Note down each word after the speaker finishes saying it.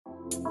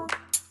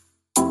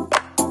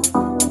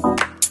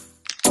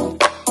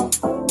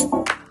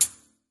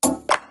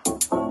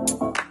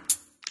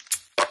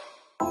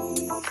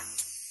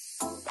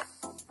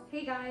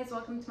guys,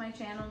 welcome to my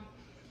channel.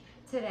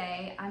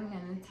 Today I'm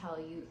going to tell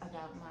you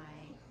about my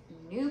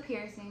new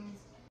piercings.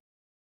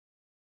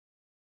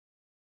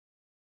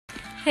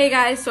 Hey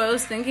guys, so I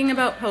was thinking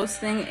about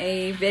posting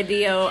a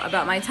video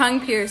about my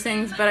tongue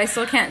piercings, but I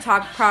still can't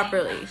talk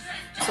properly.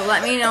 So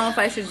let me know if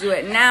I should do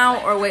it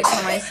now or wait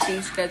till my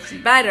speech gets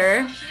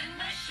better.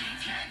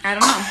 I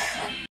don't know.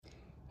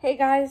 Hey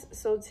guys,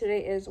 so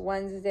today is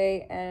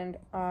Wednesday and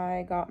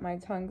I got my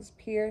tongues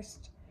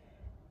pierced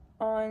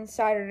on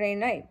Saturday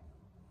night.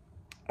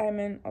 I'm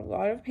in a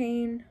lot of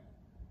pain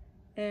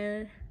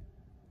and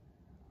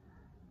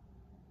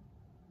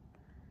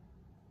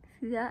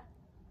see that?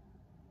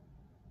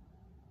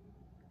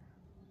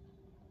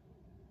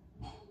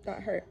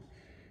 That hurt.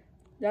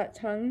 That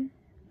tongue,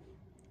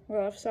 the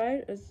left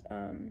side is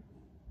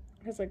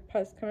has like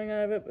pus coming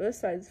out of it, but this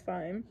side's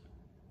fine.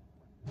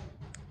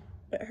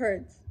 It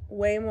hurts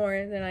way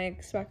more than I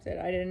expected.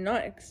 I did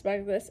not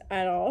expect this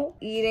at all.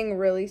 Eating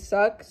really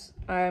sucks.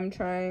 I'm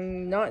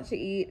trying not to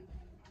eat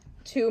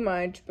too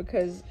much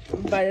because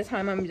by the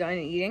time I'm done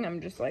eating,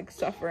 I'm just like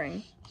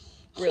suffering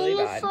really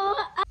bad.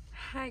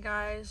 Hi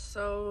guys,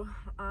 so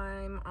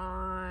I'm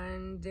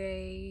on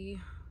day,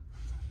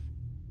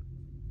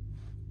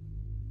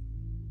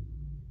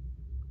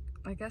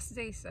 I guess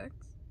day 6.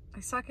 I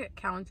suck at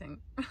counting.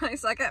 I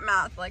suck at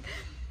math. Like,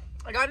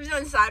 I got it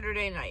done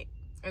Saturday night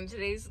and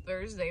today's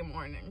Thursday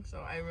morning, so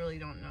I really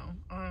don't know.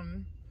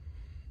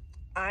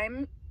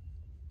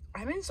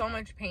 I'm in so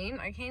much pain.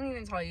 I can't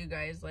even tell you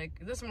guys. Like,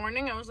 this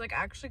morning I was like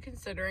actually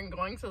considering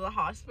going to the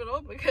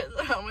hospital because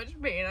of how much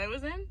pain I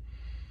was in.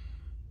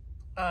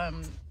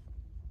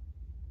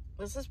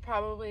 This is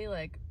probably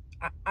like,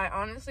 I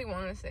honestly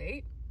want to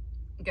say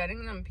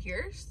getting them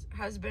pierced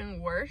has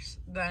been worse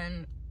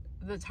than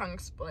the tongue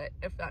split,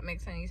 if that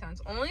makes any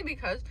sense. Only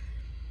because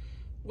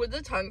with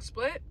the tongue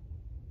split,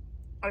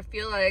 I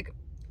feel like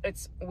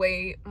it's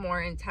way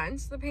more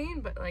intense, the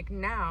pain, but like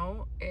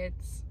now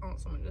it's, oh,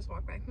 someone just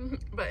walked by.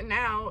 But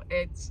now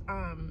it's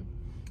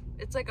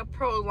like a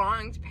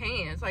prolonged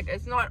pain. It's like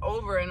it's not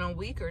over in a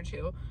week or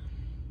two.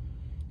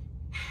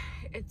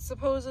 It's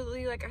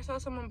supposedly, like, I saw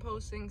someone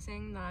posting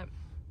saying that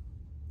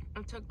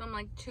it took them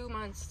like 2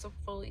 months to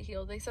fully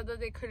heal. They said that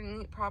they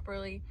couldn't eat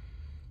properly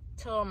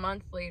till a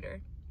month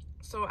later.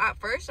 So at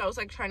first I was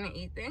like trying to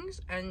eat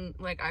things, and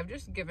like I've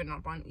just given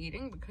up on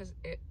eating because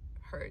it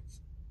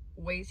hurts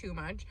way too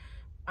much.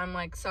 I'm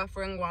like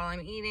suffering while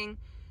I'm eating,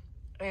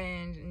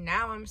 and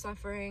now I'm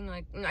suffering,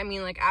 like, I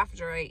mean, like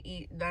after I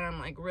eat, then I'm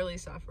like really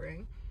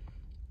suffering.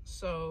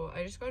 So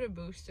I just got a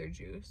booster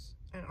juice,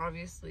 and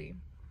obviously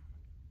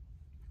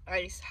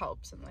ice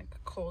helps and like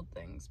cold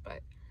things, but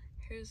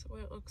here's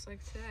what it looks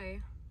like today.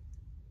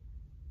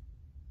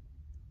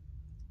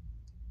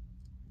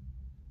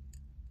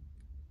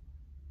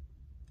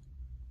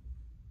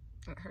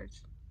 It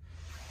hurts.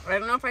 I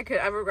don't know if I could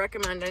ever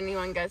recommend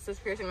anyone gets this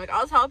piercing. Like,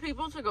 I'll tell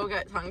people to go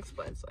get tongue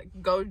splits. Like,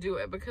 go do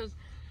it, because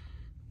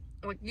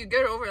like you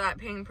get over that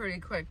pain pretty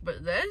quick.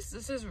 But this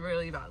is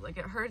really bad. Like,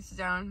 it hurts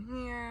down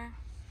here.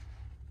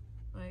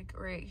 Like,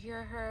 right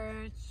here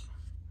hurts.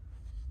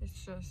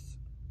 It's just,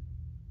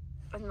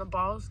 and the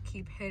balls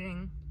keep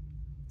hitting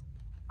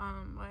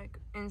like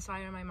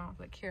inside of my mouth,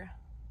 like here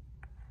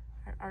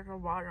at the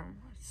bottom.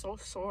 It's so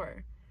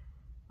sore.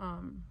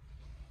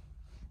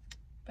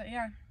 But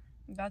yeah,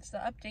 that's the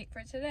update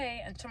for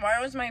today. And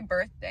tomorrow is my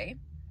birthday.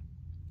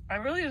 I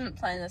really didn't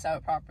plan this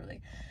out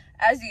properly.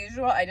 As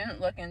usual, I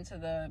didn't look into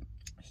the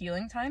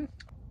healing time.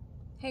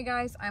 Hey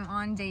guys, I'm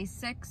on day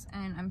 6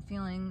 and I'm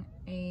feeling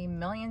a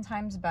million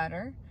times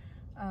better.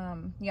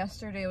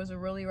 Yesterday was a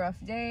really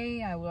rough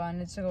day. I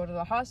wanted to go to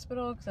the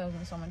hospital because I was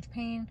in so much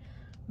pain,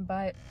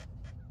 but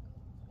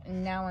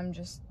now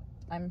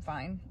I'm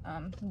fine.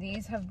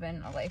 These have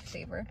been a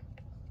lifesaver.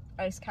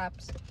 Ice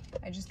caps.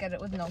 I just get it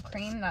with no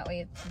cream, that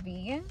way it's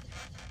vegan.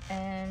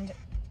 And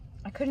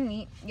I couldn't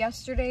eat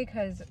yesterday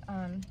because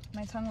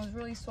my tongue was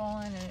really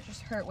swollen and it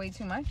just hurt way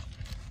too much.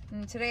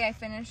 And today I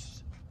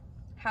finished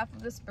half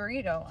of this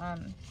burrito,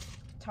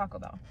 Taco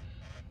Bell.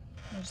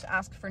 I just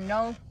asked for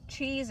no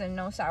cheese and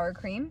no sour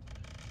cream,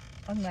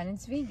 and then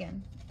it's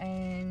vegan.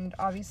 And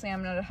obviously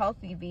I'm not a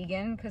healthy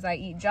vegan because I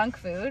eat junk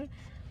food,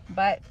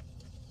 but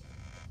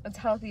it's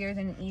healthier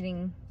than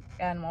eating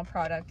animal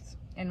products,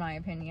 in my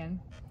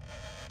opinion.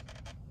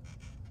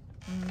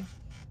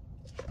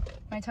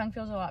 My tongue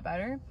feels a lot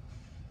better.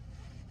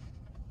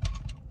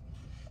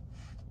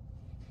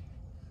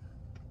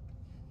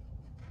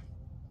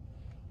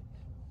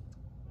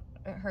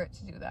 It hurts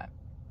to do that.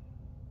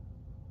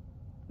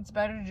 It's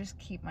better to just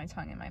keep my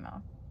tongue in my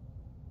mouth.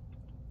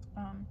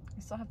 I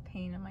still have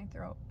pain in my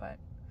throat, but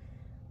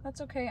that's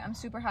okay. I'm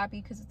super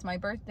happy because it's my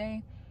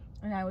birthday,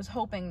 and I was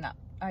hoping that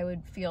I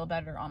would feel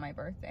better on my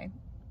birthday,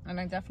 and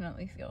I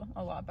definitely feel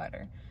a lot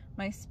better.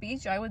 My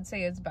speech, I would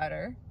say, is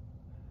better,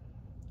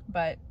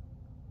 but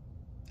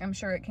I'm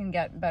sure it can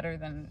get better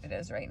than it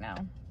is right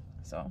now,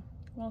 so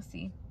we'll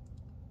see.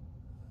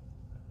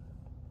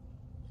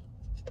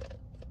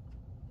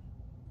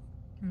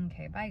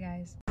 Okay, bye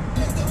guys.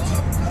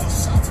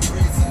 Shots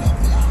raising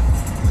up loud.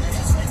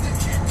 Niggas raise their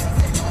kid 'cause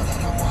they know that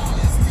I'm wild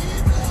as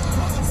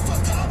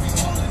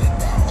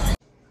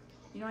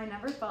You know, I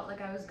never felt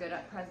like I was good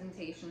at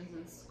presentations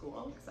in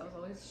school because I was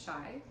always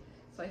shy.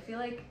 So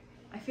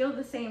I feel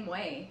the same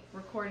way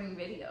recording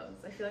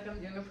videos. I feel like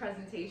I'm doing a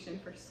presentation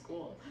for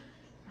school,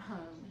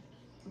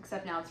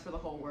 except now it's for the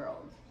whole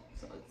world.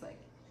 So it's like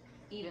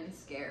even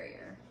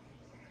scarier,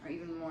 or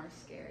even more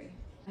scary.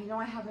 I know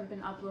I haven't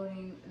been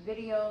uploading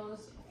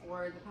videos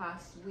for the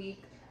past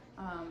week.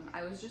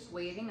 I was just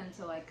waiting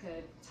until I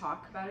could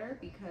talk better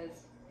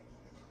because,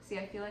 see,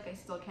 I feel like I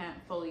still can't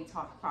fully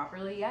talk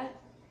properly yet,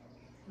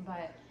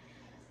 but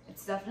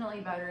it's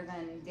definitely better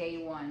than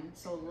day one.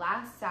 So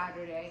last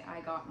Saturday,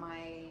 I got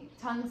my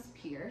tongues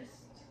pierced.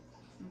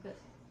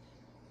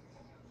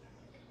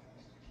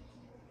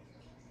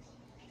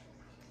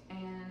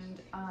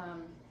 And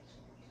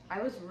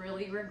I was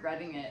really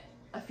regretting it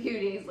a few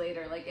days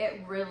later. Like,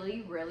 it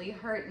really, really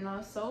hurt, and I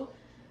was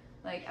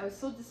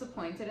so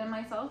disappointed in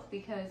myself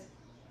because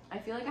I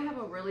feel like I have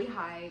a really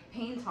high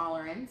pain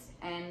tolerance,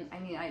 and I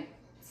mean, I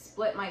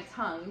split my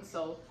tongue,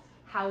 so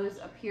how is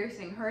a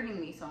piercing hurting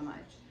me so much?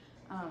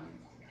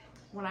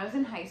 When I was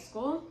in high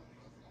school,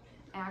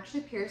 I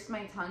actually pierced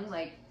my tongue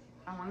like,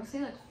 I want to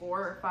say like 4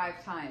 or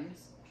 5 times,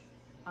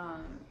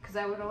 because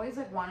I would always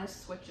like want to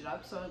switch it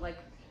up. So I would like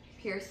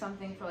pierce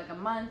something for like a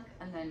month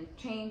and then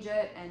change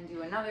it and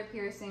do another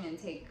piercing and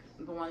take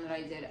the one that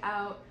I did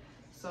out.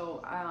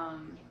 So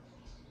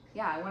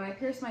yeah, when I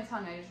pierced my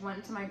tongue, I just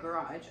went to my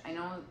garage. I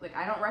know, like,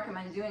 I don't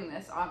recommend doing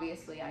this,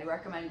 obviously. I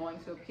recommend going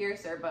to a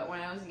piercer, but when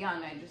I was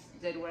young, I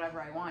just did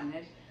whatever I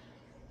wanted.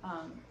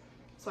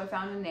 So I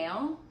found a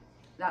nail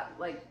that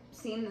like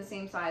seemed the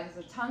same size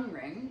as a tongue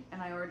ring,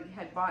 and I already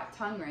had bought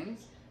tongue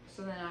rings.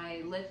 So then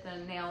I lit the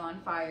nail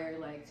on fire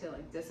like to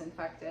like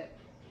disinfect it,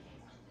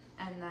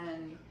 and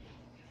then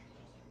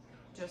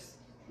just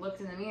looked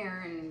in the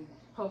mirror and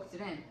poked it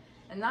in.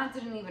 And that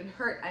didn't even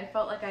hurt. I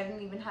felt like I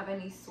didn't even have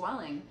any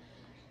swelling.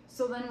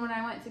 So then when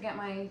I went to get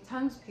my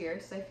tongues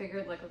pierced, I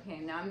figured like, okay,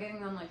 now I'm getting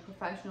them like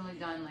professionally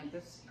done. Like,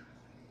 this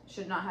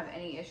should not have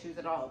any issues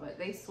at all, but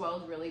they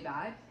swelled really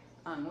bad.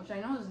 Which I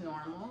know is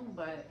normal,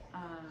 but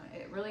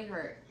it really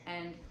hurt.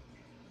 And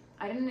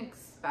I didn't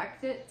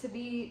expect it to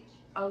be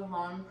a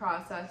long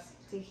process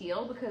to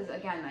heal because,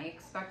 again, I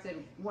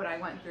expected what I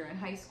went through in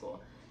high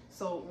school.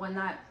 So when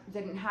that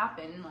didn't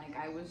happen, like,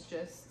 I was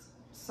just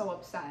so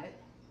upset.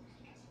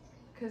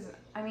 Because,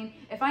 I mean,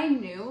 if I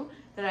knew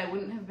that I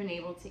wouldn't have been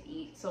able to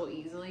eat so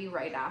easily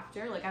right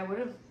after, like, I would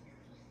have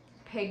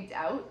pigged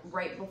out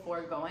right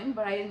before going,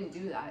 but I didn't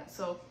do that.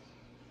 So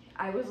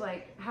I was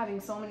like having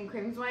so many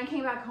cravings. When I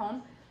came back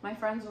home, my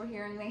friends were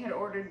here and they had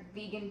ordered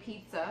vegan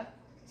pizza.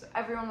 So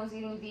everyone was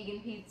eating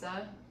vegan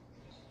pizza.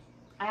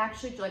 I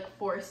actually like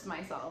forced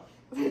myself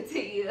to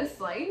eat a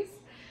slice,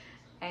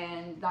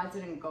 and that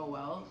didn't go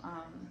well.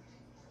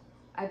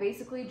 I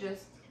basically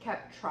just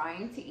kept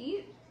trying to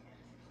eat,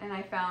 and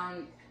I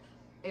found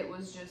it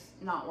was just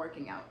not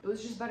working out. It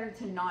was just better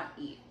to not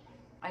eat.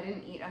 I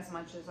didn't eat as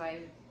much as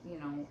I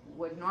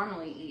would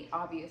normally eat,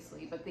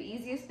 obviously, but the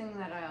easiest thing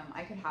that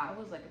I could have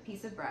was like a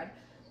piece of bread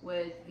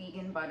with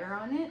vegan butter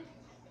on it,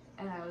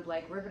 and I would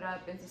like rip it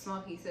up into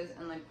small pieces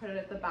and like put it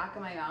at the back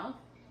of my mouth,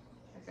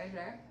 like right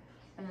there,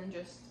 and then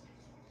just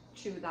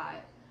chew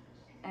that.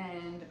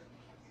 And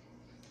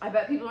I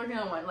bet people are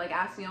gonna want like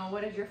ask me, oh,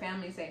 what did your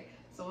family say?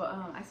 So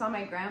I saw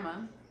my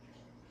grandma,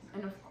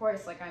 and of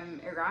course, like,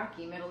 I'm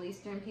Iraqi, Middle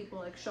Eastern people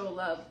like show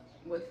love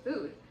with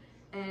food.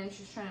 And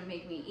she's trying to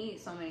make me eat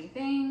so many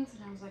things,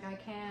 and I was like, I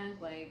can't,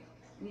 like,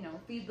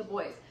 feed the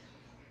boys.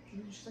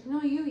 And she's like,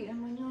 no, you eat.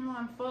 I'm like, no,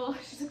 I'm full.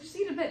 She's like, just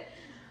eat a bit.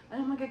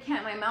 And I'm like, I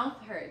can't, my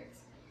mouth hurts.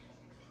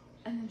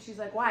 And then she's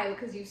like, why?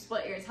 Because you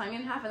split your tongue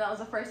in half. And that was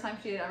the first time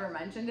she had ever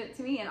mentioned it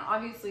to me. And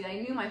obviously I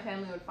knew my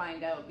family would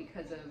find out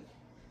because of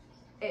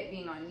it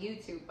being on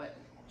YouTube, but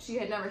she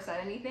had never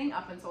said anything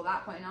up until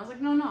that point. And I was like,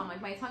 no, I'm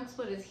like, my tongue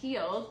split is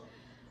healed,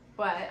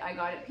 but I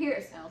got it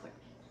pierced. And I was like,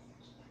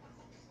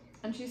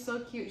 and she's so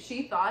cute.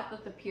 She thought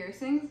that the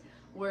piercings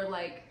were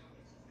like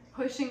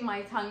pushing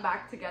my tongue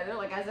back together,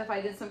 like as if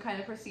I did some kind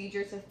of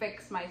procedure to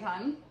fix my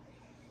tongue.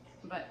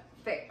 But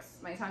I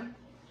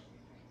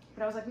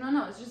was like,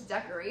 no, it's just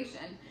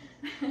decoration.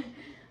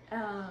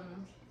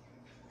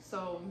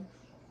 So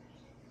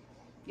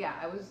yeah,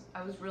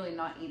 I was really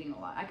not eating a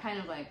lot. I kind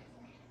of like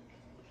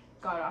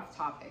got off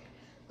topic,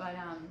 but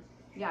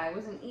yeah, I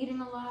wasn't eating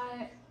a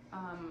lot.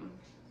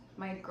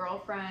 My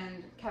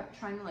girlfriend kept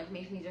trying to like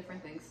make me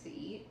different things to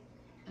eat,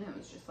 and it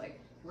was just like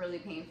really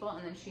painful.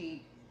 And then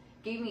she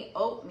gave me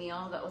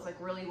oatmeal that was like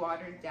really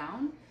watered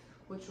down,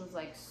 which was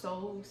like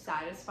so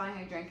satisfying.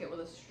 I drank it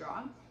with a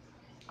straw.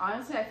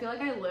 Honestly, I feel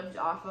like I lived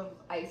off of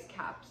ice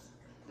caps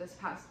this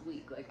past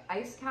week. Like,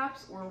 ice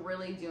caps were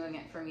really doing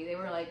it for me. They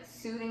were like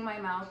soothing my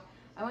mouth.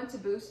 I went to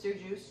Booster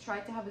Juice,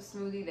 tried to have a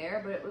smoothie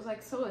there, but it was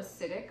like so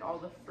acidic, all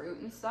the fruit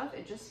and stuff.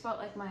 It just felt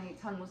like my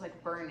tongue was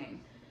like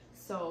burning.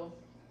 So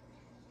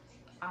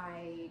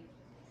I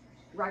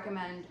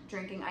recommend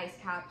drinking ice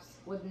caps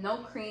with no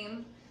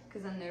cream,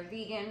 because then they're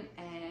vegan,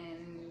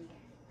 and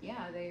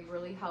yeah, they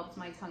really helped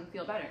my tongue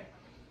feel better.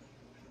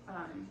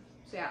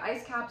 So yeah,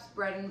 ice caps,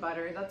 bread and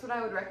butter, that's what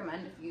I would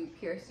recommend if you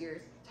pierce your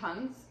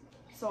tongues.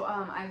 So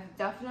I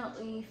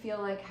definitely feel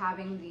like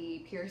having the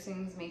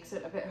piercings makes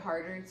it a bit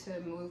harder to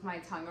move my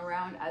tongue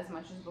around as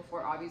much as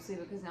before, obviously,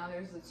 because now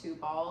there's the 2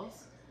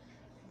 balls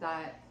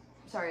that,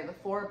 sorry, the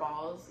 4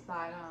 balls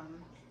that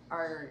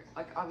are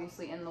like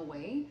obviously in the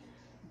way.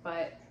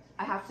 But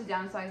I have to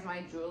downsize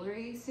my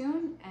jewelry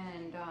soon,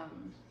 and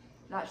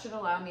that should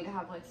allow me to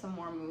have like some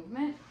more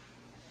movement.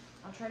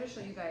 I'll try to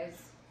show you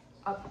guys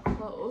up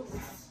close.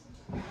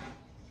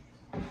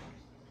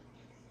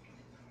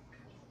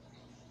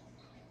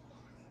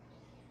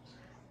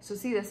 So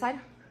see this side?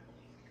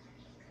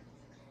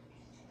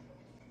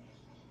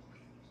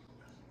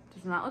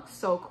 Doesn't that look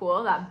so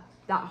cool? That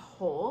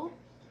hole.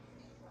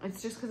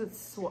 It's just because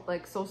it's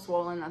like so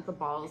swollen that the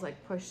ball is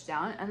like pushed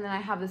down. And then I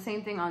have the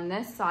same thing on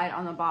this side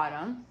on the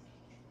bottom.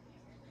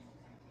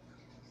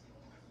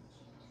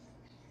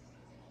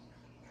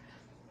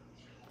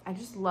 I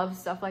just love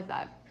stuff like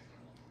that.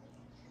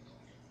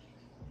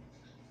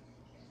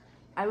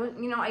 I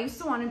used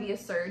to want to be a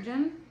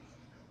surgeon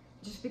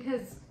just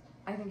because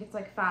I think it's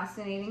like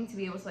fascinating to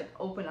be able to like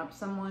open up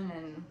someone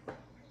and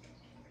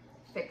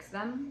fix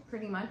them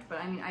pretty much.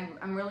 But I mean,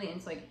 I'm really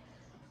into like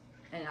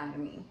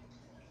anatomy.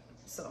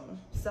 So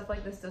stuff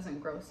like this doesn't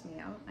gross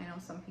me out. I know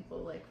some people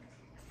like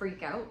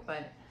freak out,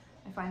 but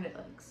I find it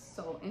like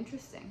so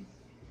interesting.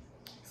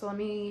 So let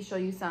me show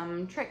you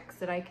some tricks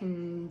that I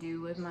can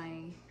do with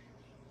my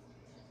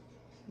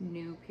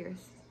new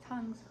pierced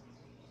tongues.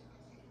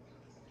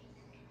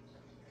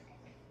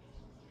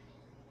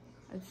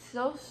 It's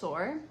so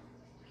sore.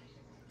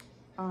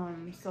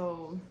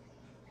 So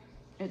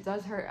it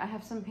does hurt. I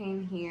have some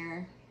pain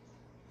here.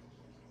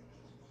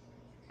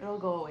 It'll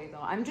go away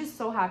though. I'm just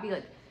so happy.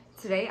 Like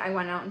today I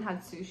went out and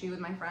had sushi with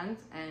my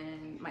friends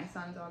and my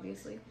sons,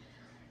 obviously.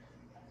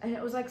 And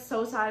it was like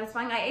so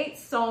satisfying. I ate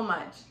so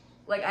much.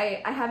 Like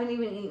I haven't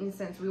even eaten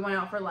since we went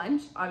out for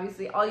lunch.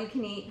 Obviously all you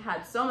can eat,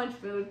 had so much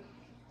food,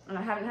 and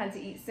I haven't had to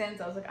eat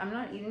since. I was like, I'm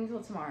not eating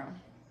until tomorrow.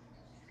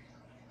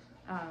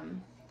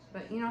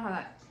 But you know how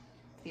that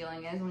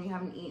feeling is when you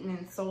haven't eaten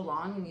in so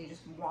long and you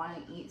just want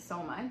to eat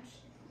so much.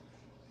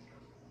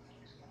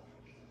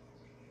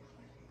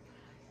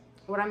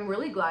 What I'm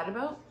really glad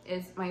about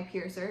is my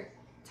piercer,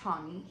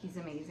 Tommy. He's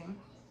amazing.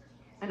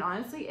 And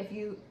honestly, if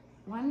you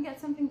want to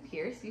get something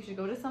pierced, you should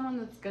go to someone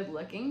that's good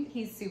looking.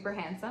 He's super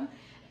handsome.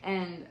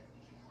 And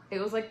it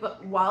was like,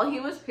 while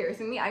he was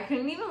piercing me, I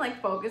couldn't even like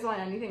focus on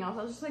anything else.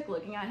 I was just like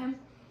looking at him,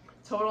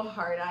 total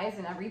hard eyes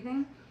and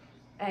everything.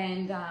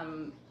 And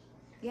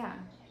yeah,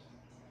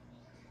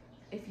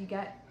 if you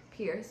get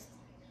pierced,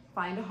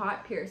 find a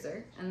hot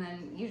piercer, and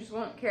then you just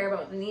won't care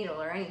about the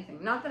needle or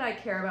anything. Not that I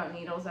care about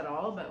needles at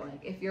all, but like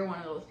if you're one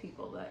of those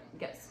people that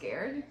get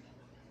scared.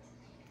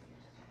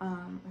 I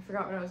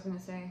forgot what I was gonna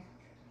say.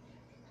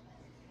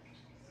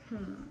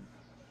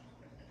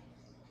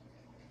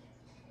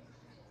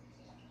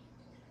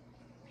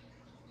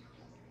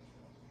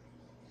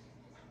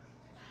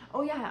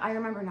 Oh yeah, I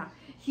remember now.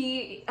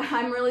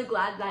 I'm really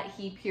glad that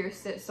he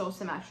pierced it so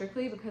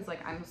symmetrically, because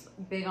like I'm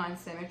big on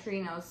symmetry,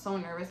 and I was so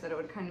nervous that it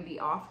would kind of be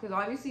off, because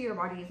obviously your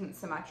body isn't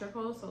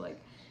symmetrical, so like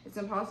it's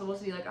impossible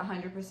to be like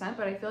 100%,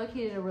 but I feel like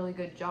he did a really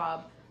good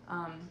job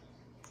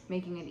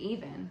making it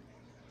even.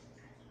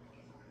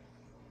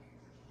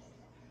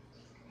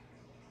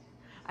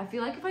 I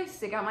feel like if I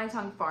stick out my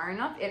tongue far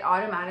enough, it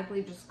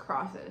automatically just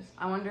crosses.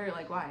 I wonder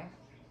like why.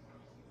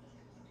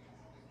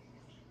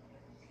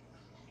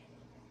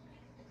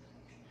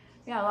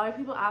 Yeah, a lot of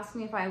people ask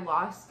me if I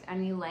lost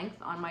any length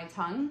on my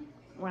tongue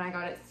when I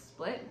got it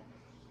split,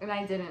 and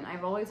I didn't.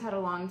 I've always had a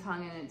long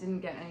tongue and it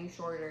didn't get any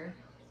shorter.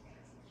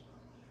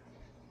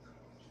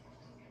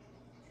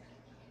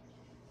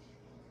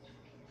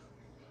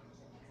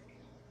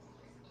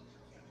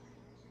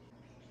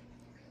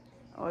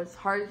 Oh, it's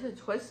hard to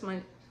twist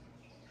my,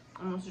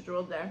 almost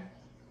drilled there.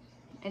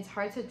 It's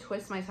hard to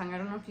twist my tongue. I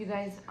don't know if you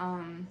guys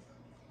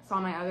saw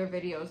my other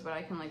videos, but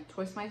I can like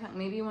twist my tongue.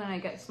 Maybe when I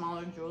get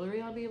smaller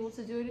jewelry, I'll be able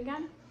to do it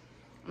again.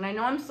 And I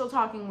know I'm still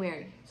talking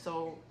weird,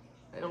 so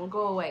it'll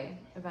go away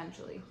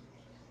eventually.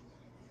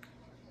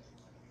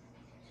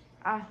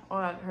 Ah, oh,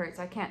 that hurts.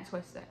 I can't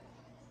twist it.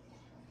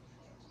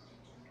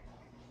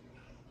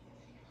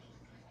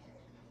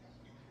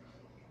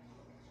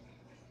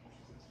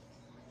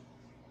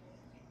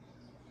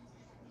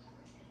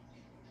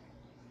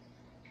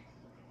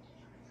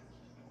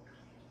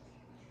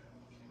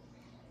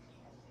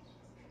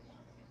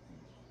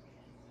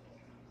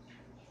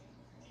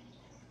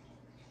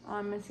 Oh,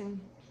 I'm missing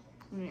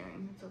an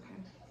earring. It's okay.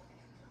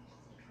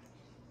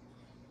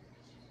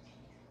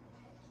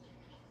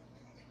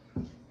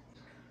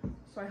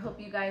 So I hope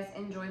you guys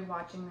enjoyed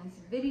watching this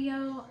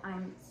video.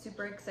 I'm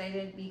super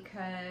excited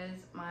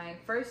because my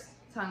first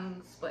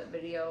tongue split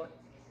video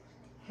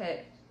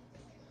hit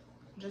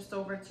just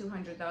over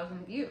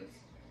 200,000 views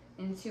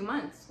in 2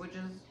 months, which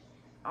is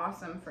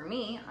awesome for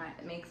me.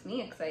 It makes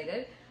me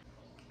excited.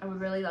 I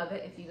would really love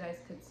it if you guys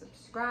could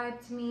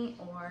subscribe to me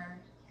or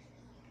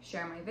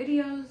share my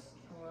videos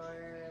or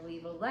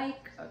leave a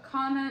like, a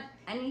comment,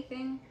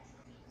 anything.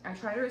 I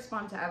try to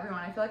respond to everyone.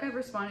 I feel like I've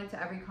responded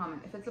to every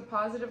comment. If it's a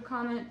positive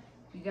comment,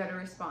 you get a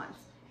response.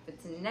 If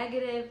it's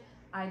negative,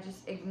 I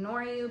just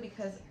ignore you,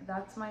 because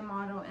that's my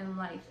motto in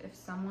life. If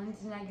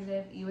someone's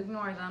negative, you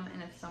ignore them,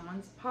 and if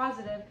someone's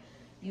positive,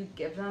 you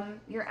give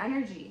them your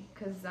energy,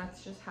 because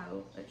that's just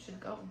how it should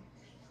go.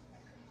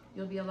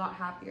 You'll be a lot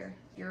happier.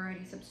 If you're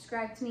already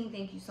subscribed to me,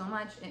 thank you so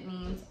much. It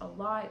means a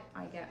lot.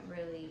 I get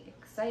really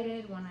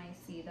excited when I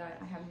see that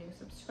I have new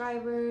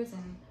subscribers,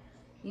 and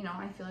you know,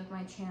 I feel like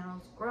my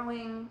channel's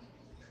growing.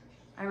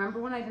 I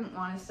remember when I didn't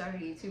want to start a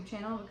YouTube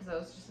channel because I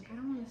was just like, I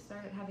don't want to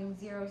start it having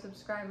 0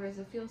 subscribers.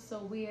 It feels so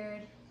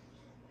weird,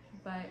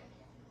 but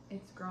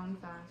it's growing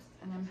fast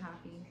and I'm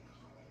happy.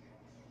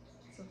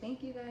 So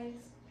thank you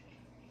guys.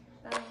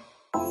 Bye.